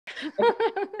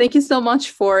Thank you so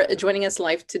much for joining us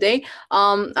live today.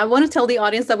 I want to tell the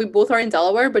audience that we both are in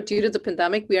Delaware, but due to the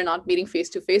pandemic, we are not meeting face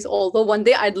to face. Although one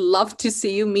day I'd love to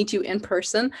see you, meet you in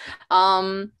person.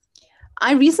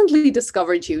 I recently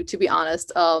discovered you, to be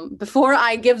honest. Before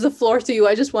I give the floor to you,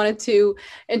 I just wanted to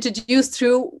introduce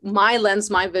through my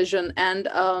lens, my vision. And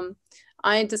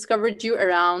I discovered you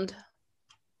around,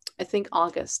 I think,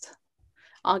 August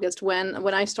when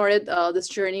I started this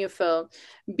journey of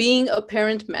being a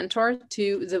parent mentor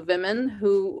to the women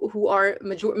who are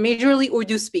majorly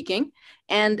Urdu speaking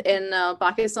and in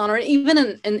Pakistan or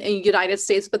even in United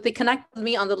States, but they connect with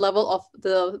me on the level of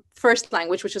the first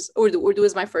language, which is Urdu. Urdu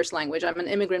is my first language. I'm an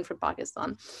immigrant from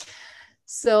Pakistan.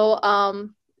 So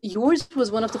yours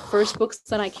was one of the first books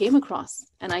that I came across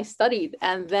and I studied,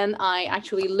 and then I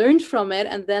actually learned from it.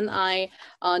 And then I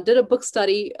did a book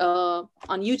study on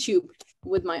YouTube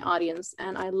with my audience,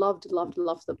 and I loved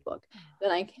the book.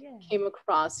 Then I came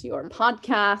across your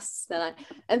podcasts,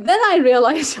 and then I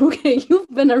realized, okay, you've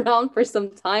been around for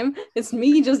some time. It's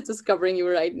me just discovering you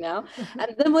right now.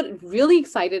 And then what really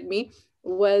excited me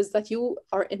was that you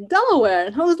are in Delaware,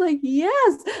 and I was like,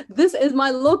 yes, this is my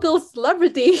local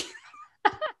celebrity.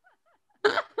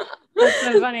 That's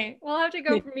so funny. We'll have to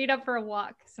go meet up for a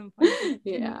walk some point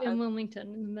in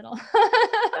Wilmington in the middle.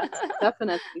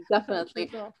 Definitely.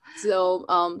 Cool. So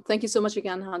thank you so much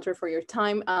again, Hunter, for your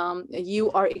time.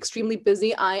 You are extremely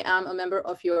busy. I am a member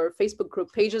of your Facebook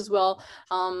group page as well.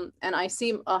 And I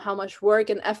see how much work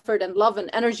and effort and love and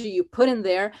energy you put in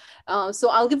there. So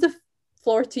I'll give the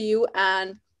floor to you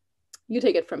and you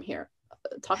take it from here.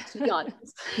 Talk to the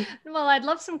audience. Well, I'd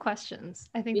love some questions.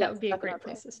 I think that would be a great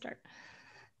place to start.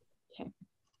 Okay.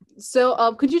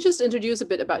 So could you just introduce a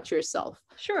bit about yourself?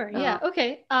 Sure. Yeah.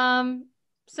 Okay.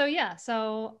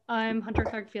 So I'm Hunter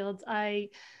Clarke-Fields. I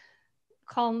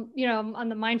call, I'm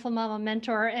the Mindful Mama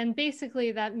mentor. And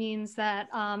basically that means that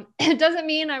it doesn't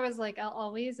mean I was like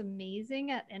always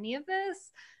amazing at any of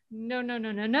this. No.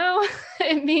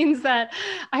 It means that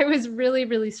I was really,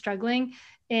 really struggling.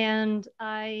 And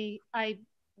I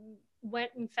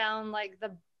went and found like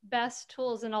the best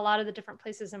tools in a lot of the different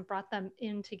places and brought them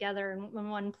in together in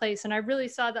one place. And I really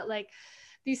saw that like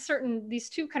these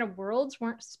two kind of worlds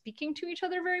weren't speaking to each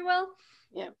other very well.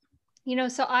 Yeah.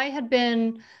 So I had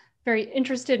been very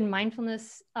interested in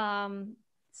mindfulness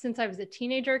since I was a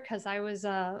teenager, because I was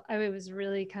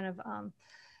really kind of,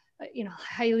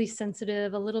 highly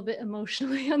sensitive, a little bit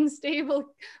emotionally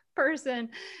unstable person.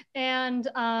 And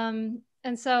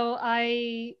so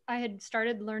I had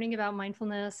started learning about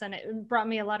mindfulness, and it brought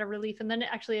me a lot of relief. And then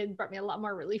it brought me a lot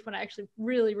more relief when I actually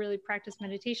really, really practiced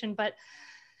meditation. But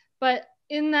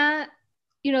in that,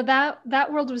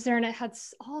 that world was there, and it had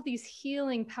all these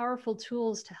healing, powerful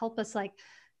tools to help us like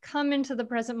come into the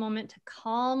present moment, to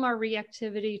calm our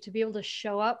reactivity, to be able to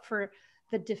show up for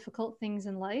the difficult things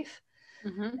in life.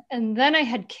 Mm-hmm. And then I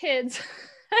had kids.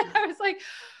 I was like,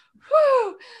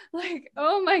 whew, like,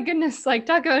 oh my goodness, like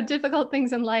talk about difficult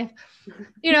things in life,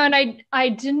 and I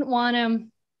didn't want to,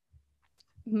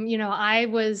 I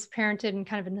was parented in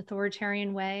kind of an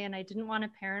authoritarian way, and I didn't want to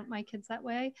parent my kids that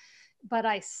way, but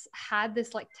I had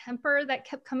this like temper that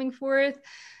kept coming forth,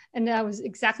 and that was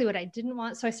exactly what I didn't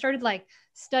want. So I started like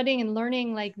studying and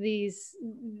learning like these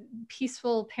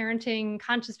peaceful parenting,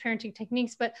 conscious parenting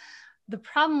techniques. But the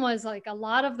problem was like a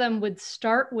lot of them would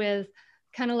start with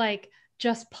kind of like,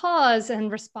 just pause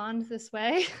and respond this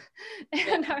way.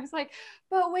 And I was like,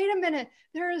 but wait a minute,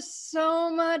 there is so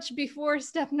much before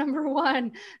step number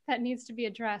one that needs to be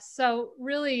addressed. So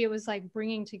really it was like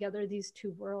bringing together these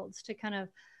two worlds to kind of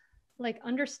like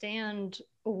understand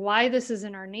why this is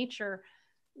in our nature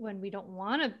when we don't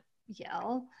want to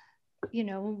yell, we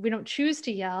don't choose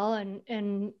to yell,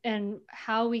 and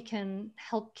how we can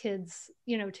help kids,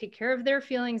 take care of their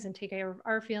feelings and take care of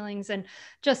our feelings, and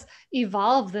just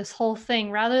evolve this whole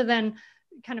thing rather than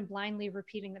kind of blindly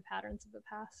repeating the patterns of the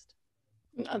past.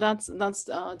 That's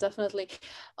definitely,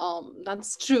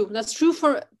 that's true. That's true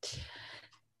for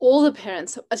all the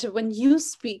parents. So when you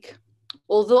speak,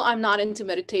 although I'm not into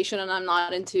meditation and I'm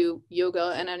not into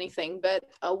yoga and anything, but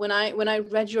when I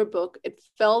read your book, it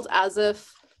felt as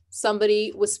if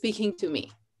somebody was speaking to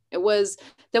me. There was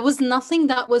nothing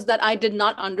that I did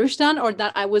not understand or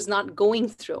that I was not going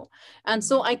through. And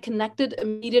so I connected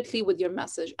immediately with your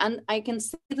message. And I can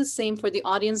say the same for the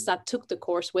audience that took the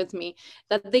course with me,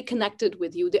 that they connected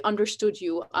with you, they understood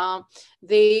you,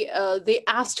 they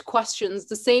asked questions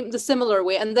the similar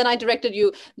way. And then I directed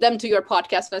them to your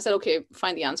podcast, and I said, okay,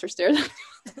 find the answers there.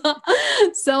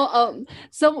 So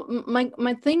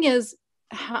my thing is,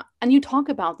 and you talk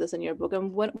about this in your book,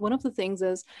 and one of the things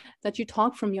is that you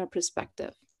talk from your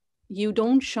perspective. you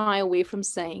don't shy away from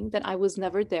saying that I was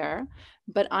never there,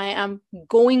 but I am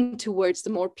going towards the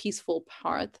more peaceful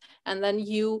path. And then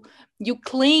you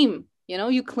claim,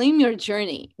 you claim your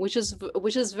journey, which is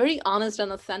very honest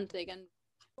and authentic.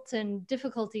 And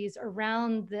difficulties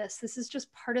around this. This is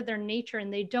just part of their nature,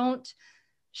 and they don't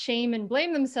shame and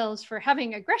blame themselves for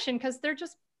having aggression because they're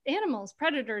just animals,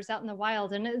 predators out in the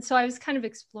wild. And so I was kind of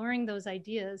exploring those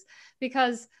ideas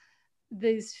because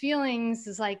these feelings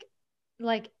is like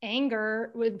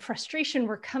anger with frustration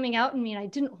were coming out in me, and I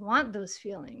didn't want those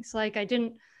feelings. Like I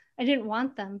didn't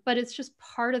want them, but it's just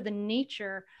part of the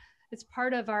nature. It's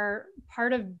part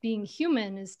of being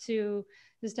human is to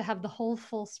have the whole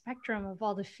full spectrum of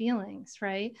all the feelings,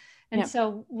 right? And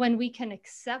so when we can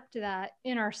accept that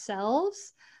in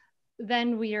ourselves,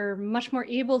 then we are much more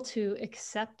able to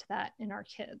accept that in our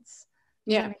kids.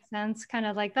 Does that make sense? Kind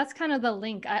of like that's kind of the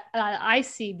link I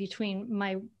see between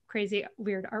my crazy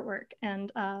weird artwork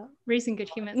and raising good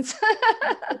humans.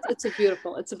 It's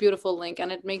a beautiful link,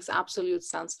 and it makes absolute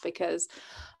sense because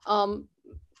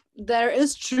there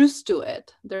is truth to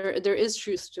it. There is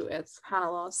truth to it,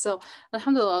 subhanAllah. So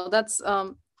alhamdulillah,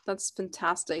 that's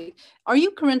fantastic. Are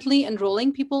you currently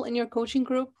enrolling people in your coaching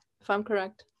group, if I'm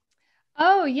correct?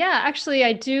 Oh yeah, actually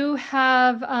I do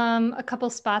have a couple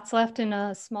spots left in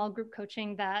a small group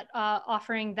coaching that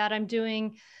offering that I'm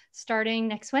doing starting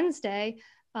next Wednesday.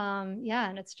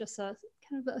 And it's just a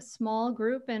kind of a small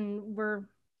group, and we're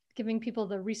giving people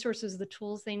the resources, the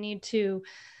tools they need to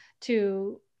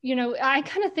I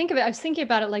kind of think of it, I was thinking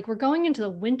about it like we're going into the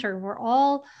winter. We're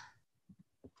all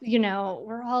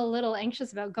a little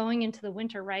anxious about going into the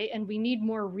winter, right? And we need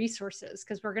more resources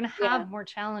because we're going to have more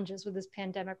challenges with this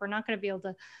pandemic. We're not going to be able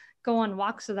to go on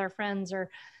walks with our friends,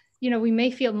 or, we may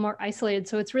feel more isolated.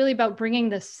 So it's really about bringing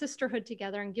the sisterhood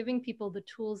together and giving people the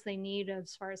tools they need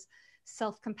as far as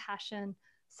self-compassion,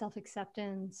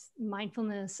 self-acceptance,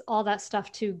 mindfulness, all that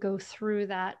stuff to go through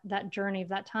that journey of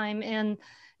that time and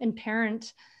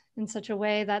parent in such a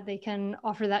way that they can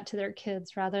offer that to their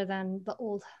kids rather than the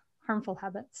old harmful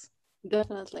habits.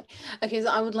 Definitely. Okay, so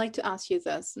I would like to ask you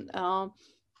this.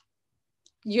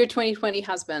 Your 2020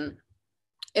 has been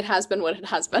what it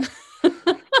has been.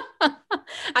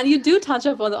 And you do touch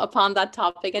upon that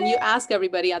topic, and you ask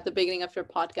everybody at the beginning of your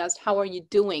podcast, how are you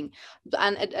doing?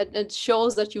 And it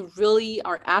shows that you really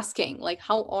are asking, like,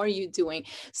 how are you doing?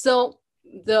 So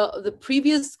the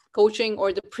previous coaching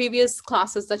or the previous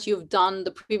classes that you've done,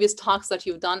 the previous talks that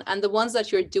you've done, and the ones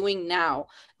that you're doing now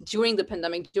during the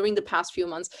pandemic, during the past few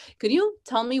months, could you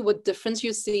tell me what difference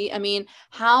you see? I mean,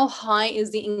 how high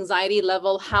is the anxiety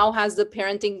level? How has the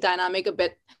parenting dynamic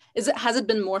has it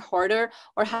been more harder,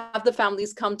 or have the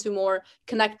families come to more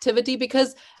connectivity?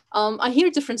 Because I hear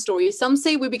different stories. Some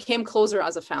say we became closer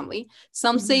as a family.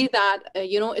 Some say that,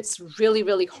 it's really,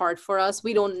 really hard for us.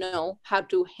 We don't know how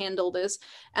to handle this.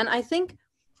 And I think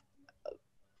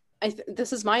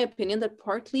this is my opinion, that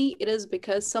partly it is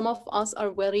because some of us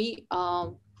are very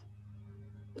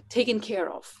taken care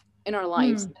of in our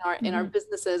lives, in our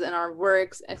businesses, in our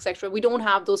works, etc. We don't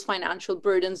have those financial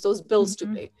burdens, those bills to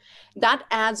pay. That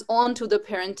adds on to the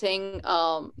parenting,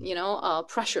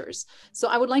 pressures. So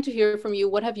I would like to hear from you.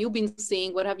 What have you been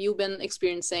seeing? What have you been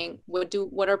experiencing?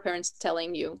 What are parents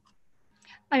telling you?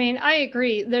 I mean, I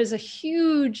agree. There's a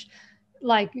huge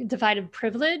divided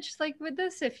privilege with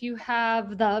this. If you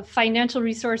have the financial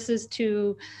resources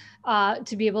to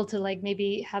be able to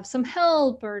maybe have some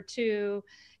help, or to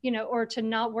or to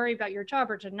not worry about your job,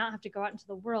 or to not have to go out into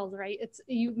the world, right?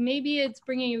 Maybe it's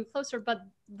bringing you closer, but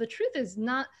the truth is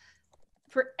not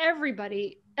for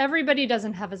everybody. Everybody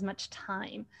doesn't have as much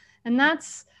time, and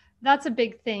that's a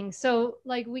big thing. So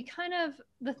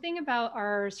the thing about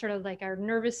our sort of our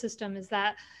nervous system is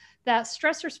that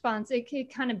stress response, it can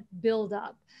kind of build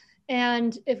up,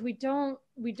 and if we don't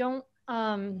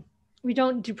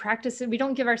do practice, we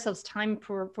don't give ourselves time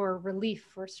for relief,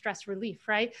 for stress relief,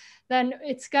 right? Then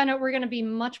we're gonna be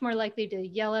much more likely to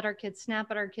yell at our kids,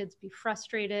 snap at our kids, be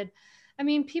frustrated. I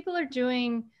mean, people are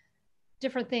doing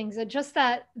different things, and just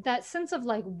that sense of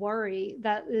worry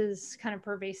that is kind of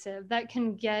pervasive, that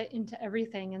can get into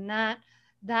everything, and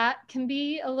that can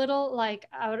be a little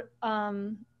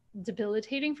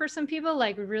debilitating for some people,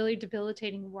 really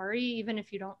debilitating worry, even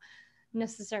if you don't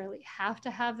necessarily have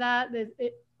to have that. There's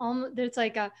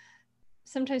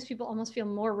sometimes people almost feel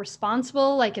more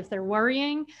responsible, if they're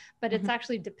worrying, but it's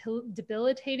actually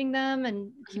debilitating them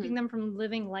and keeping them from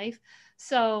living life.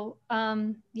 So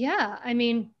I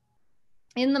mean,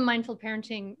 in the Mindful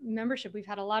Parenting membership, we've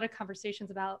had a lot of conversations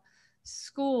about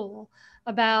school,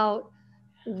 about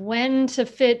when to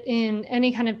fit in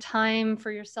any kind of time for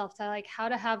yourself, to how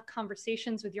to have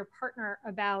conversations with your partner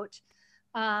about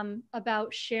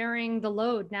about sharing the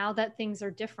load now that things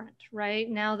are different, right?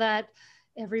 Now that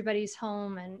everybody's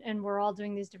home and we're all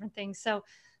doing these different things. So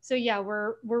yeah,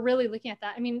 we're really looking at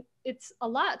that. I mean, it's a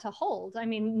lot to hold. I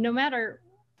mean, no matter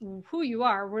who you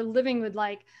are, we're living with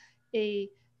like a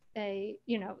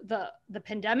you know, the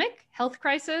pandemic, health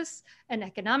crisis, an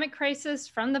economic crisis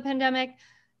from the pandemic,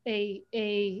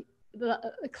 the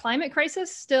climate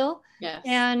crisis still, Yes.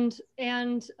 and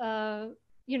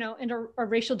you know, and a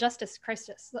racial justice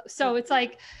crisis. So it's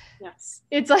like, yes,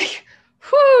 it's like,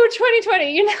 whoo,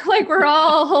 2020, you know, like we're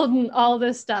all holding all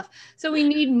this stuff. So we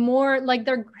need more, like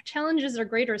their challenges are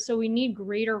greater. So we need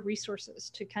greater resources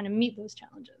to kind of meet those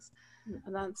challenges.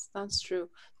 That's true.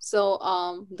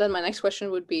 So then my next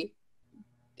question would be,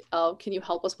 can you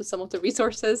help us with some of the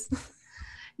resources?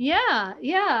 Yeah.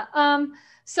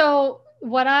 So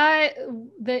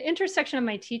the intersection of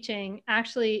my teaching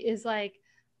actually is like,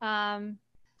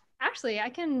 actually I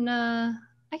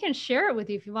can share it with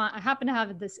you if you want. I happen to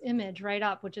have this image right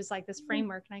up, which is like this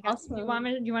framework. And I guess, Awesome. do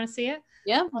you want to see it?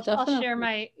 Yeah, I'll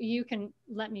share you can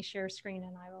let me share screen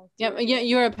and I will. Yeah,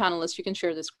 you're a panelist. You can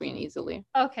share the screen easily.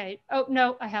 Okay. Oh,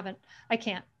 no, I haven't. I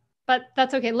can't. But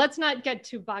that's okay. Let's not get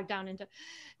too bogged down into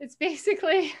it's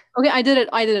basically. Okay, I did it.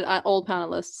 All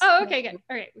panelists. Oh, okay, good.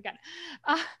 All right, we got it.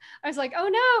 I was like, oh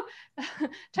no,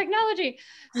 technology.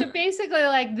 So basically,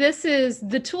 like these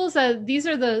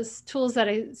are the skills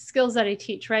that I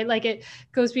teach, right? Like it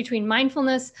goes between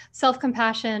mindfulness,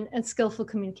 self-compassion, and skillful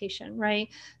communication, right?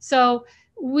 So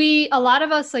a lot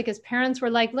of us, like as parents,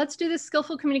 were like, let's do this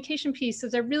skillful communication piece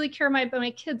because I really care about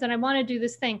my kids and I want to do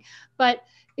this thing. But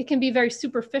it can be very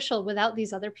superficial without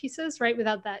these other pieces, right?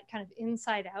 Without that kind of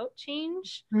inside out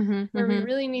change, where we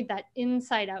really need that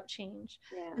inside out change.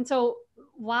 Yeah. And so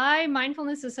why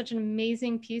mindfulness is such an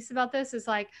amazing piece about this is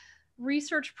like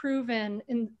research proven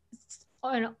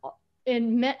again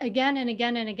and again and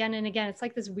again and again. It's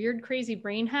like this weird, crazy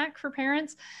brain hack for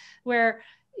parents where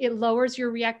it lowers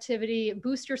your reactivity, it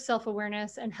boosts your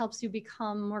self-awareness and helps you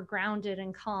become more grounded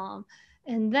and calm.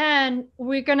 And then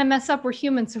we're going to mess up. We're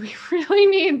human. So we really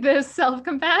need this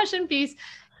self-compassion piece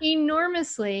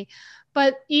enormously.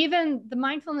 But even the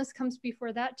mindfulness comes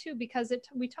before that too, because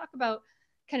we talk about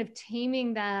kind of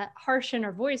taming that harsh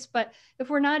inner voice. But if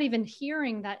we're not even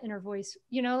hearing that inner voice,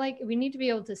 you know, like we need to be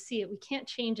able to see it. We can't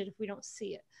change it if we don't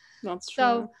see it. That's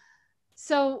true.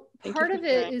 So part of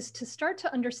it is to start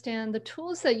to understand the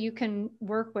tools that you can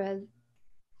work with.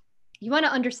 You want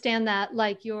to understand that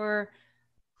like your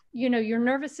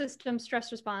nervous system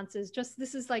stress response is just,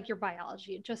 this is like your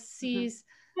biology. It just sees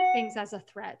things as a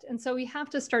threat. And so we have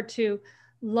to start to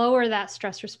lower that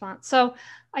stress response. So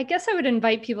I guess I would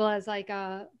invite people as like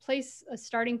a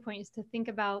starting point is to think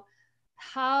about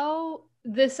how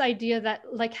this idea that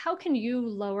like, how can you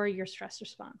lower your stress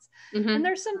response? And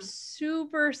there's some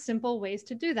super simple ways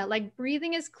to do that. Like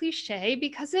breathing is cliche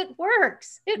because it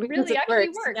works. It really actually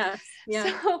works. Yes.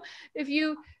 Yeah. So if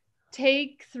you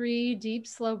take 3 deep,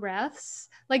 slow breaths.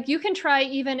 Like you can try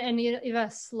even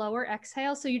a slower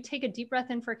exhale. So you take a deep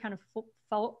breath in for kind of,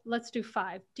 let's do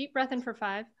 5. Deep breath in for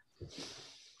 5.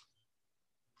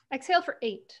 Exhale for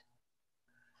 8.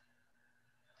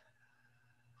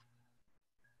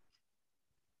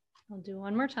 I'll do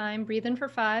one more time. Breathe in for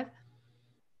 5.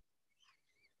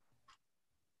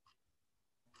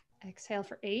 Exhale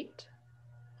for 8.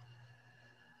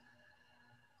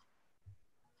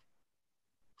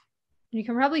 You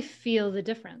can probably feel the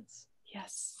difference.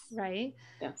 Yes. Right?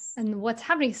 Yes. And what's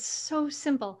happening is so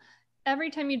simple.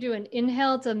 Every time you do an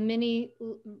inhale, it's a mini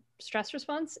stress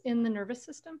response in the nervous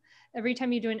system. Every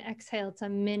time you do an exhale, it's a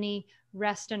mini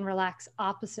rest and relax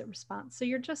opposite response. So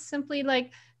you're just simply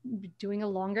like doing a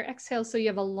longer exhale. So you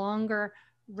have a longer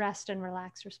rest and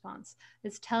relax response.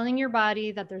 It's telling your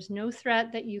body that there's no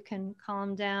threat, that you can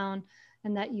calm down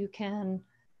and that you can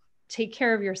take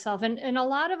care of yourself. And a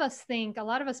lot of us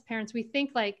parents, we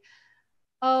think like,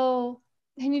 oh,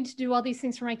 I need to do all these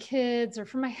things for my kids or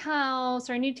for my house,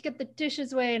 or I need to get the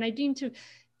dishes away and I need to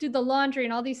do the laundry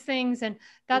and all these things. And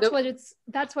that's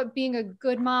what being a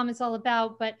good mom is all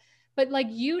about. But like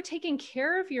you taking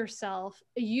care of yourself,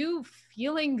 you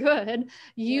feeling good,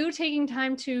 you taking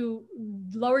time to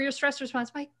lower your stress response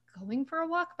by going for a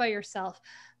walk by yourself,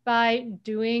 by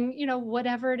doing,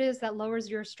 whatever it is that lowers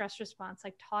your stress response,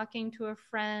 like talking to a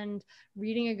friend,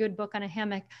 reading a good book on a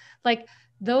hammock, like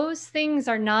those things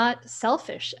are not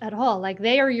selfish at all. Like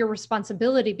they are your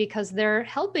responsibility because they're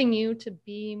helping you to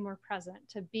be more present,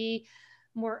 to be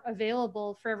more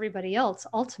available for everybody else.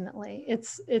 Ultimately,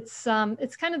 it's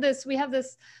kind of this, we have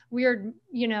this weird,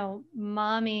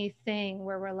 mommy thing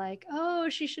where we're like, oh,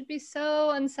 she should be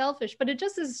so unselfish, but it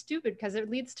just is stupid because it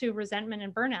leads to resentment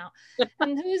and burnout.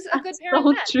 And who's a good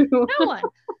parent then? No one.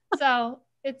 So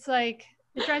it's like,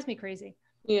 it drives me crazy.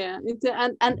 Yeah,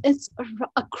 and it's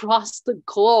across the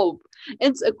globe.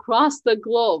 It's across the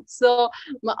globe. So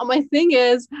my thing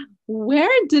is,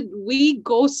 where did we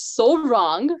go so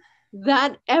wrong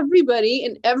that everybody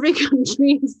in every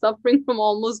country is suffering from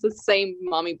almost the same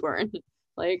mommy burn?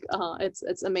 Like,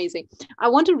 it's amazing. I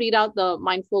want to read out the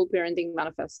Mindful Parenting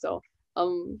Manifesto,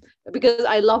 because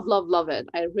I love it.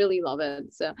 I really love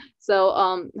it.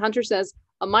 So Hunter says,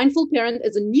 a mindful parent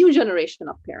is a new generation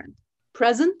of parent,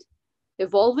 present,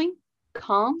 evolving,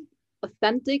 calm,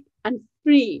 authentic, and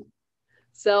free.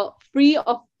 So free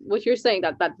of what you're saying,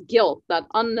 that guilt, that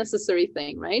unnecessary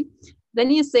thing, right?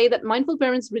 Then you say that mindful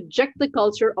parents reject the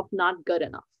culture of not good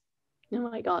enough. Oh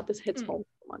my God, this hits home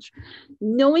so much.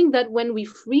 Knowing that when we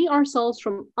free ourselves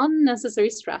from unnecessary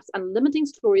stress and limiting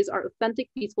stories, our authentic,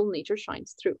 peaceful nature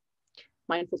shines through.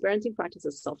 Mindful parenting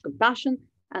practices self-compassion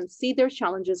and see their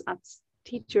challenges as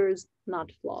teachers,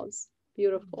 not flaws.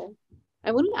 Beautiful.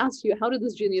 I want to ask you, how did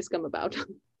this genius come about?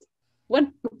 What?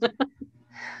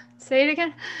 Say it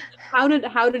again. How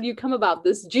did you come about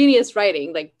this genius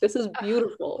writing? Like, this is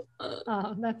beautiful.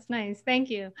 Oh, that's nice.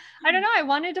 Thank you. I don't know. I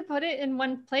wanted to put it in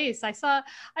one place. I saw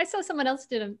someone else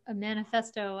did a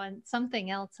manifesto on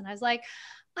something else, and I was like,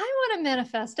 I want a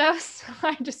manifesto. So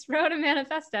I just wrote a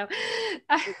manifesto.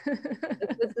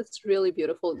 It's really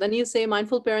beautiful. Then you say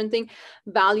mindful parenting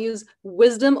values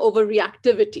wisdom over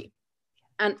reactivity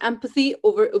and empathy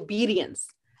over obedience,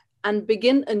 and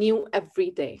begin anew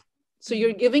every day. So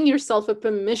you're giving yourself a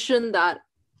permission that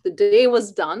the day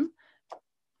was done.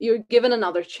 You're given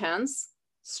another chance.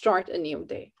 Start a new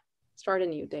day. Start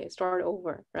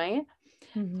over, right?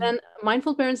 Mm-hmm. Then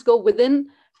mindful parents go within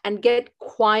and get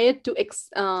quiet to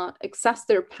access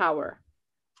their power.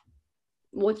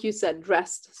 What you said,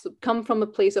 rest. So come from a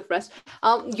place of rest.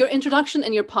 Your introduction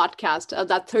in your podcast,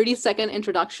 that 30-second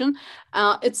introduction,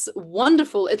 it's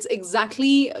wonderful. It's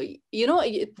exactly,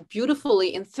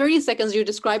 beautifully in 30 seconds, you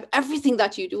describe everything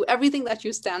that you do, everything that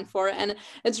you stand for. And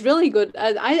it's really good.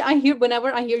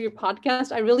 Whenever I hear your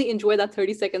podcast, I really enjoy that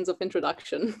 30 seconds of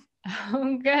introduction.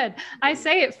 Oh, good. I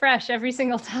say it fresh every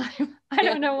single time. I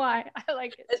don't know why. I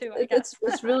like it too.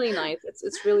 It's really nice.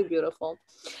 It's really beautiful.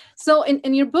 So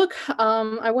in your book,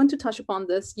 I want to touch upon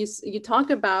this. You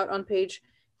talk about on page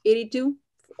 82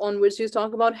 onwards, you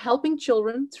talk about helping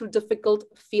children through difficult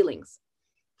feelings.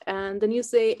 And then you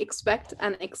say expect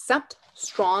and accept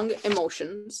strong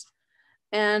emotions.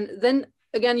 And then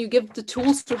again, you give the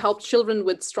tools to help children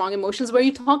with strong emotions, where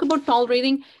you talk about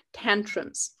tolerating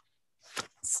tantrums.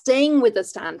 Staying with a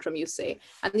tantrum, you say,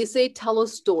 and you say tell a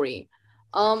story.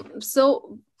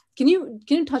 So can you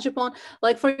touch upon,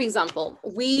 like, for example,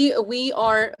 we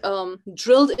are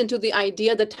drilled into the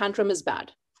idea that tantrum is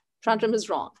bad, tantrum is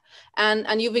wrong,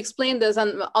 and you've explained this,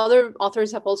 and other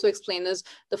authors have also explained this,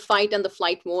 the fight and the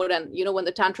flight mode, and when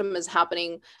the tantrum is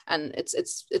happening and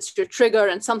it's your trigger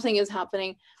and something is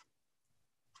happening.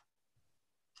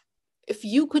 If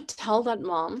you could tell that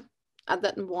mom at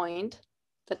that point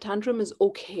the tantrum is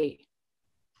okay,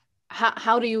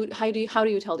 how do you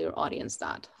tell your audience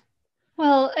that?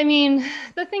 Well, I mean,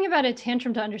 the thing about a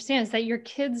tantrum to understand is that your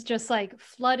kid's just like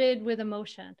flooded with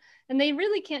emotion, and they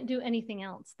really can't do anything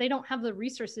else. They don't have the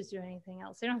resources to do anything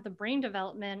else. They don't have the brain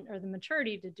development or the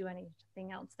maturity to do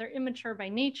anything else. They're immature by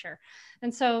nature.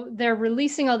 And so they're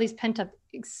releasing all these pent up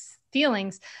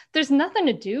feelings. There's nothing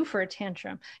to do for a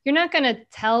tantrum. You're not going to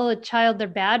tell a child they're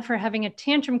bad for having a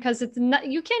tantrum, because it's not,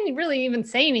 you can't really even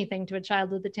say anything to a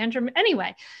child with a tantrum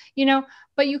anyway,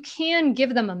 but you can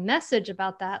give them a message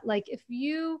about that. Like if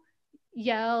you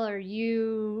yell or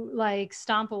you like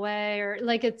stomp away or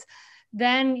like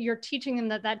then you're teaching them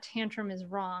that tantrum is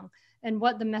wrong. And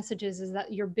what the message is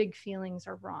that your big feelings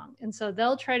are wrong. And so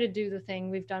they'll try to do the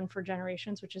thing we've done for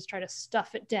generations, which is try to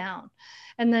stuff it down.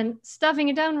 And then stuffing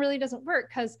it down really doesn't work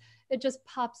because it just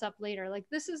pops up later. Like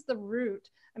this is the root.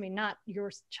 I mean, not your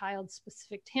child's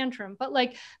specific tantrum, but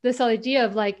like this idea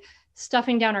of like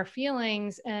stuffing down our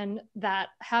feelings and that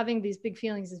having these big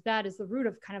feelings is bad is the root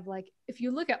of kind of like, if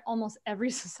you look at almost every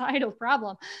societal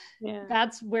problem,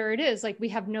 that's where it is. Like we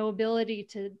have no ability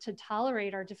to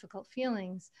tolerate our difficult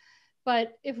feelings.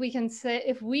 But if we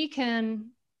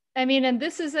can, I mean, and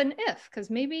this is an if,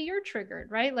 because maybe you're triggered,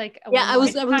 right? Like, I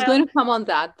was going to come on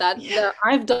that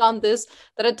I've done this,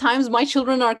 that at times my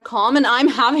children are calm and I'm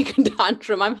having a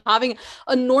tantrum. I'm having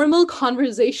a normal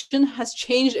conversation has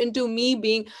changed into me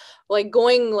being like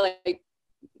going like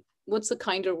what's the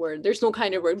kinder word? There's no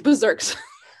kinder word, berserks.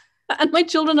 And my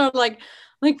children are like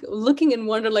looking in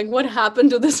wonder, like, what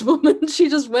happened to this woman? She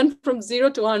just went from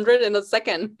 0 to 100 in a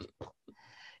second.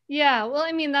 Yeah, well,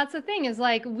 I mean, that's the thing is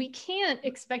like we can't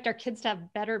expect our kids to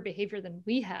have better behavior than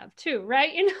we have too,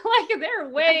 right? You know, like they're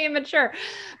way immature.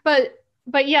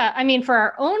 But yeah, I mean, for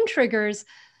our own triggers,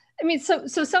 I mean, so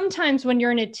sometimes when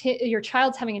you're in your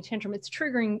child's having a tantrum, it's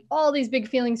triggering all these big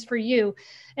feelings for you.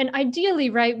 And ideally,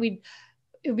 right, it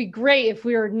would be great if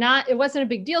it wasn't a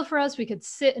big deal for us. We could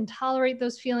sit and tolerate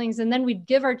those feelings. And then we'd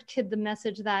give our kid the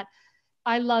message that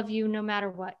I love you no matter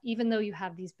what, even though you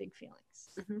have these big feelings.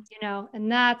 You know,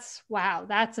 and that's, wow,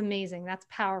 that's amazing. That's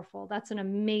powerful. That's an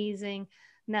amazing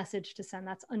message to send.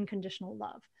 That's unconditional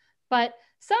love. But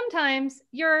sometimes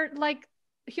you're like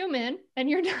human and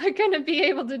you're not going to be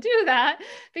able to do that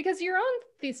because your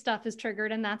own stuff is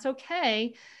triggered, and that's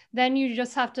okay. Then you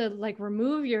just have to like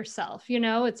remove yourself. You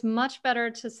know, it's much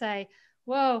better to say,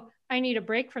 whoa, I need a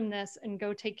break from this and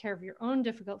go take care of your own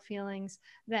difficult feelings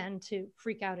than to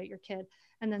freak out at your kid.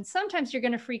 And then sometimes you're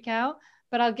going to freak out,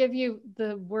 but I'll give you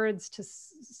the words to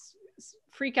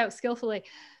freak out skillfully.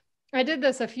 I did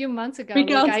this a few months ago.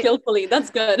 Freak out skillfully. That's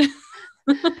good.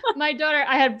 My daughter,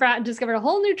 I had discovered a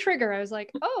whole new trigger. I was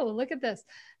like, oh, look at this.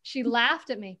 She laughed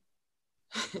at me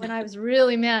when I was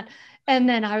really mad. And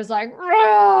then I was like,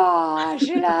 oh,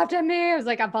 she laughed at me. It was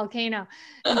like a volcano.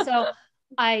 And so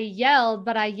I yelled,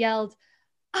 I'm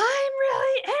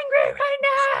really angry right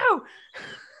now.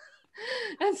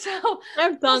 And so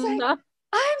I've done that.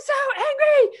 I'm so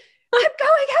angry. I'm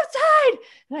going outside.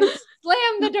 And I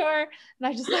slammed the door and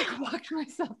I just like walked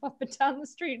myself up and down the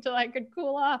street till I could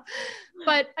cool off.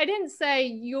 But I didn't say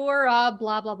you're a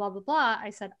blah, blah, blah, blah, blah. I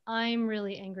said, I'm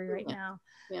really angry right now.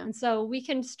 Yeah. And so we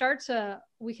can start to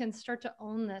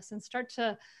own this and start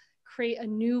to create a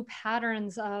new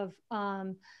patterns of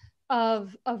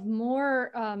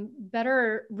more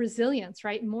better resilience,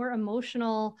 right? More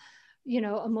emotional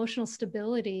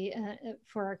stability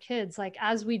for our kids. Like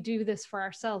as we do this for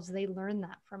ourselves, they learn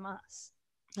that from us.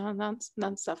 Oh,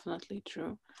 that's definitely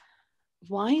true.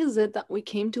 Why is it that we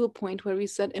came to a point where we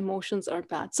said emotions are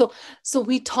bad? So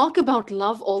we talk about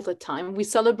love all the time. We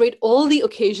celebrate all the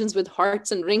occasions with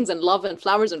hearts and rings and love and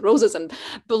flowers and roses and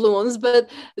balloons,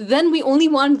 but then we only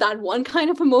want that one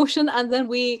kind of emotion, and then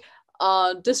we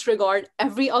disregard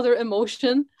every other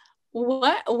emotion.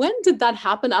 When did that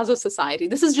happen as a society?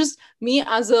 This is just me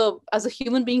as a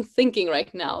human being thinking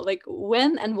right now. Like,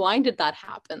 when and why did that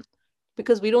happen?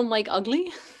 Because we don't like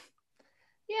ugly?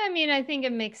 Yeah, I mean, I think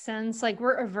it makes sense. Like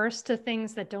we're averse to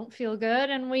things that don't feel good,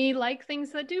 and we like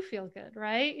things that do feel good,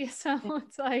 right? So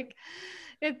it's like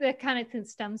it kind of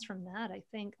stems from that, I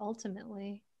think,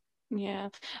 ultimately. Yeah.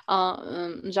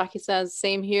 Jackie says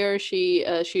same here.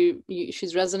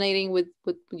 She's resonating with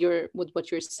what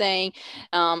you're saying.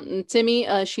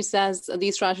 Timmy, she says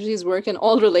these strategies work in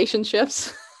all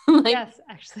relationships. Like, yes,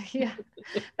 actually, yeah.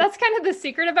 That's kind of the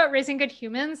secret about raising good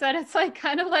humans, that it's like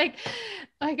kind of like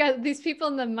these people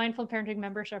in the mindful parenting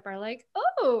membership are like,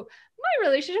 oh, my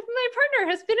relationship with my partner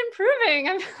has been improving.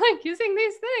 I'm like using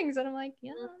these things, and I'm like,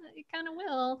 yeah, it kind of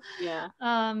will. Yeah.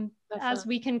 As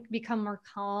we can become more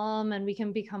calm and we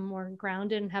can become more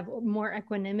grounded and have more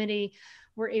equanimity,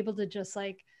 we're able to just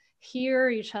like hear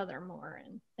each other more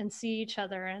and see each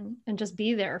other and just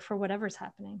be there for whatever's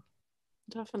happening.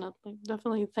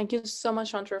 Definitely. Thank you so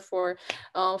much, Chantra, for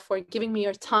giving me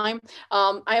your time.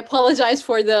 I apologize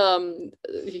for the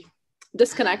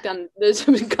disconnect and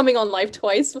coming on live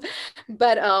twice,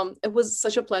 but it was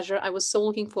such a pleasure. I was so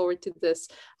looking forward to this.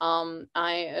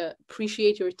 I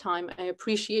appreciate your time. I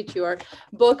appreciate your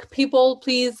book. People,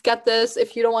 please get this.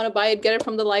 If you don't want to buy it, get it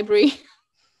from the library.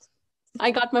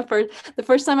 I got the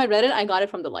first time I read it, I got it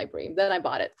from the library. Then I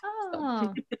bought it.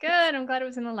 Oh, good. I'm glad it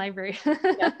was in the library.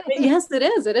 Yeah. Yes, it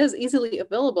is. It is easily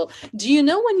available. Do you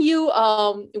know when you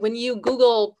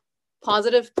Google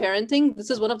positive parenting, this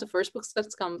is one of the first books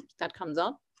that comes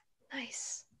up.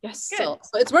 Nice. Yes. So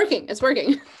it's working. It's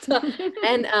working.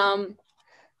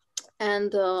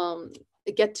 and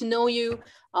get to know you,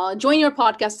 join your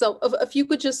podcast. So if you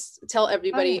could just tell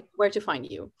everybody where to find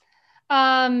you.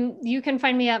 You can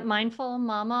find me at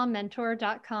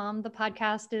mindfulmamamentor.com. The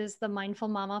podcast is the Mindful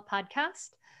Mama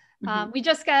Podcast. We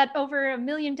just got over 1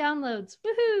 million downloads.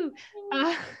 Woohoo!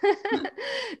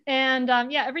 And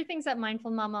everything's at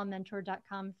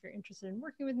mindfulmamamentor.com. If you're interested in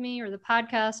working with me or the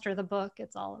podcast or the book,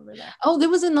 it's all over there. Oh, there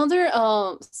was another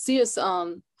serious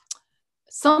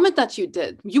summit that you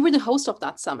did. You were the host of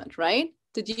that summit, right?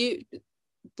 The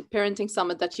parenting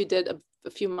summit that you did a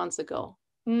few months ago.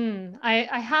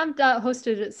 I have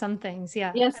hosted at some things.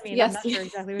 Yeah. Yes, I mean, yes. I'm not sure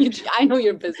exactly what I know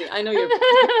you're busy. I know you're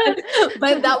busy.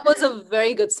 But that was a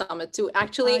very good summit too.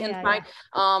 Actually, in fact,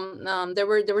 there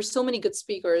were so many good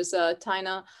speakers.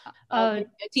 Tina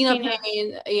Tina,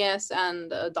 Payne, yes,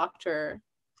 and Dr.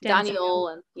 Daniel,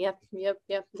 and yep.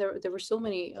 There were so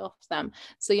many of them.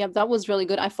 So yeah, that was really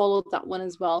good. I followed that one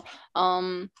as well.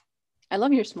 I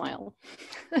love your smile.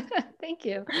 Thank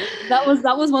you. That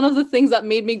was one of the things that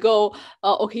made me go,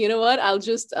 okay, you know what? I'll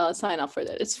just sign up for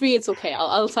that. It's free. It's okay.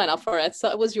 I'll sign up for it. So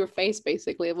it was your face,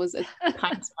 basically. It was a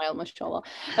kind smile, mashallah.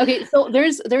 Okay, so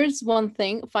there's one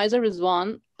thing, Faiza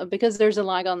Rizwan, because there's a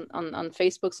lag on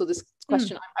Facebook. So this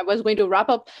question I was going to wrap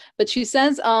up, but she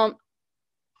says,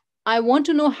 I want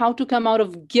to know how to come out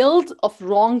of guilt of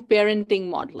wrong parenting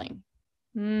modeling.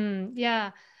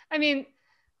 Yeah. I mean,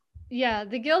 yeah,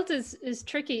 the guilt is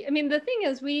tricky. I mean, the thing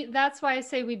is, that's why I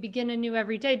say we begin anew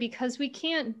every day, because we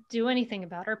can't do anything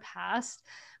about our past.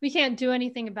 We can't do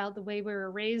anything about the way we were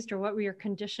raised or what we were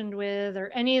conditioned with or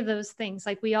any of those things.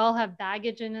 Like, we all have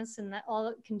baggage in us and that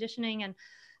all conditioning, and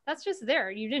that's just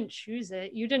there. You didn't choose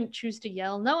it. You didn't choose to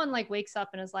yell. No one like wakes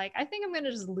up and is like, I think I'm going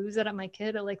to just lose it at my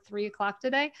kid at like 3 o'clock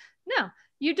today. No,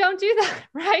 you don't do that.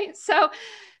 Right. So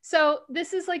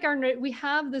this is like we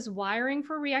have this wiring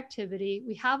for reactivity.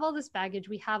 We have all this baggage.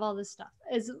 We have all this stuff.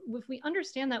 As if we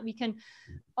understand that, we can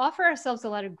offer ourselves a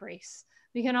lot of grace.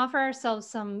 We can offer ourselves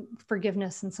some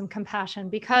forgiveness and some compassion,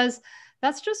 because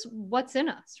that's just what's in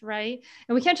us, right?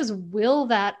 And we can't just will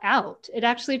that out. It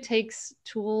actually takes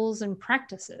tools and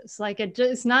practices. Like,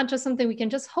 it's not just something we can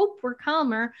just hope we're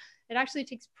calmer. It actually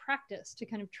takes practice to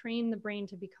kind of train the brain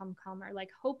to become calmer.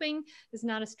 Like, hoping is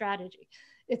not a strategy.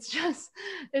 It's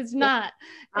not.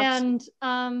 Absolutely.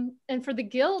 And for the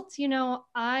guilt,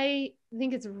 I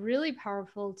think it's really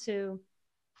powerful to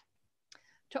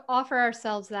offer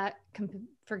ourselves that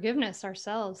forgiveness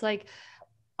ourselves. Like,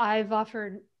 I've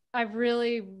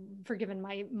really forgiven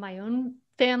my own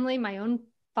family, my own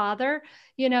father.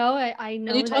 I know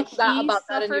that he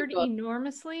suffered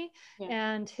enormously,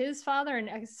 and his father,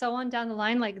 and so on down the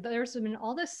line. Like, there's been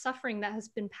all this suffering that has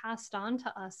been passed on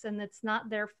to us, and it's not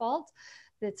their fault.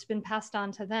 That's been passed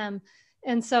on to them.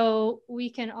 And so we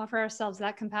can offer ourselves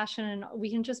that compassion, and we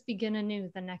can just begin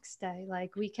anew the next day.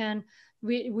 Like,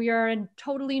 we are a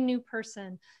totally new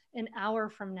person an hour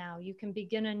from now. You can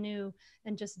begin anew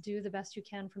and just do the best you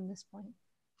can from this point.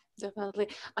 Definitely.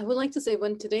 I would like to say,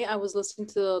 when today I was listening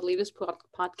to the latest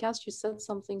podcast, you said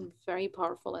something very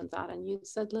powerful in that. And you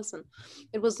said, listen,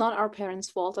 it was not our parents'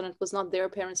 fault, and it was not their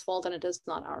parents' fault, and it is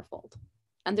not our fault.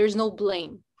 And there's no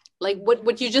blame. Like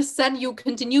what you just said, you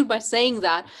continued by saying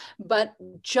that, but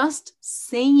just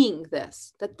saying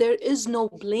this, that there is no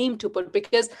blame to put,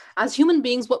 because as human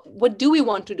beings, what do we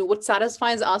want to do? What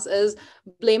satisfies us is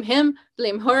blame him,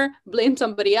 blame her, blame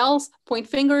somebody else, point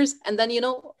fingers, and then,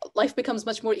 life becomes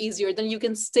much more easier. Then you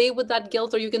can stay with that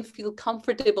guilt, or you can feel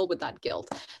comfortable with that guilt.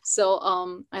 So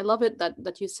I love it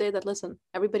that you say that, listen,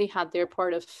 everybody had their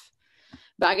part of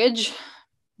baggage.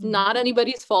 Not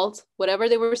anybody's fault. Whatever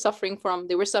they were suffering from,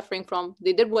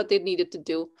 they did what they needed to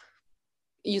do.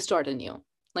 You start anew.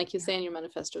 Like you say in your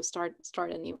manifesto, start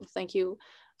anew. Thank you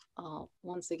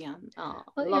once again.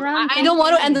 I don't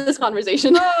want to end this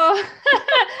conversation. Oh.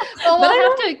 Well, we'll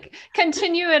have to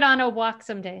continue it on a walk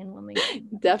someday in Wilmington.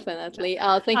 Definitely.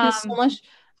 Thank you so much.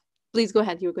 Please go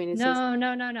ahead. You were going to say something.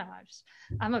 No.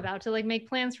 I'm about to make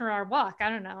plans for our walk. I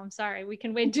don't know. I'm sorry. We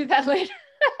can wait and do that later.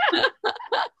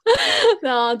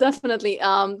 No, definitely.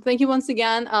 Thank you once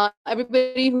again.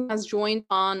 Everybody who has joined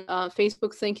on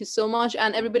Facebook, thank you so much.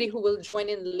 And everybody who will join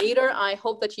in later, I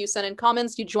hope that you send in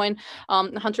comments. You join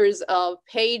Hunter's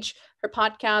page, her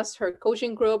podcast, her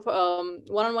coaching group,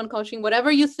 one-on-one coaching,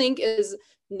 whatever you think is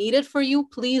needed for you,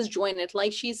 please join it.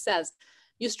 Like she says,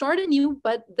 you start anew,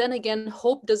 but then again,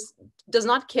 hope does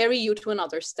not carry you to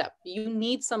another step. You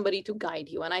need somebody to guide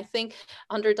you. And I think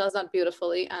Hunter does that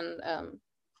beautifully. And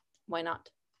why not?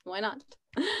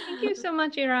 Thank you so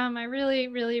much, Iram. I really,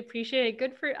 really appreciate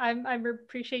it. I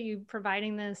appreciate you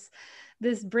providing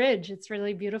this bridge. It's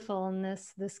really beautiful in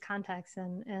this context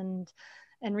and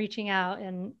reaching out.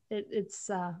 And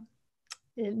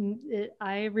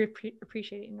I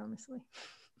appreciate it enormously.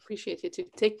 Appreciate you too.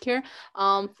 Take care.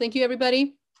 Thank you,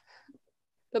 everybody.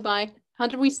 Bye-bye.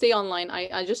 Hunter, we stay online.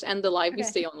 I just end the live. Okay. We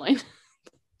stay online.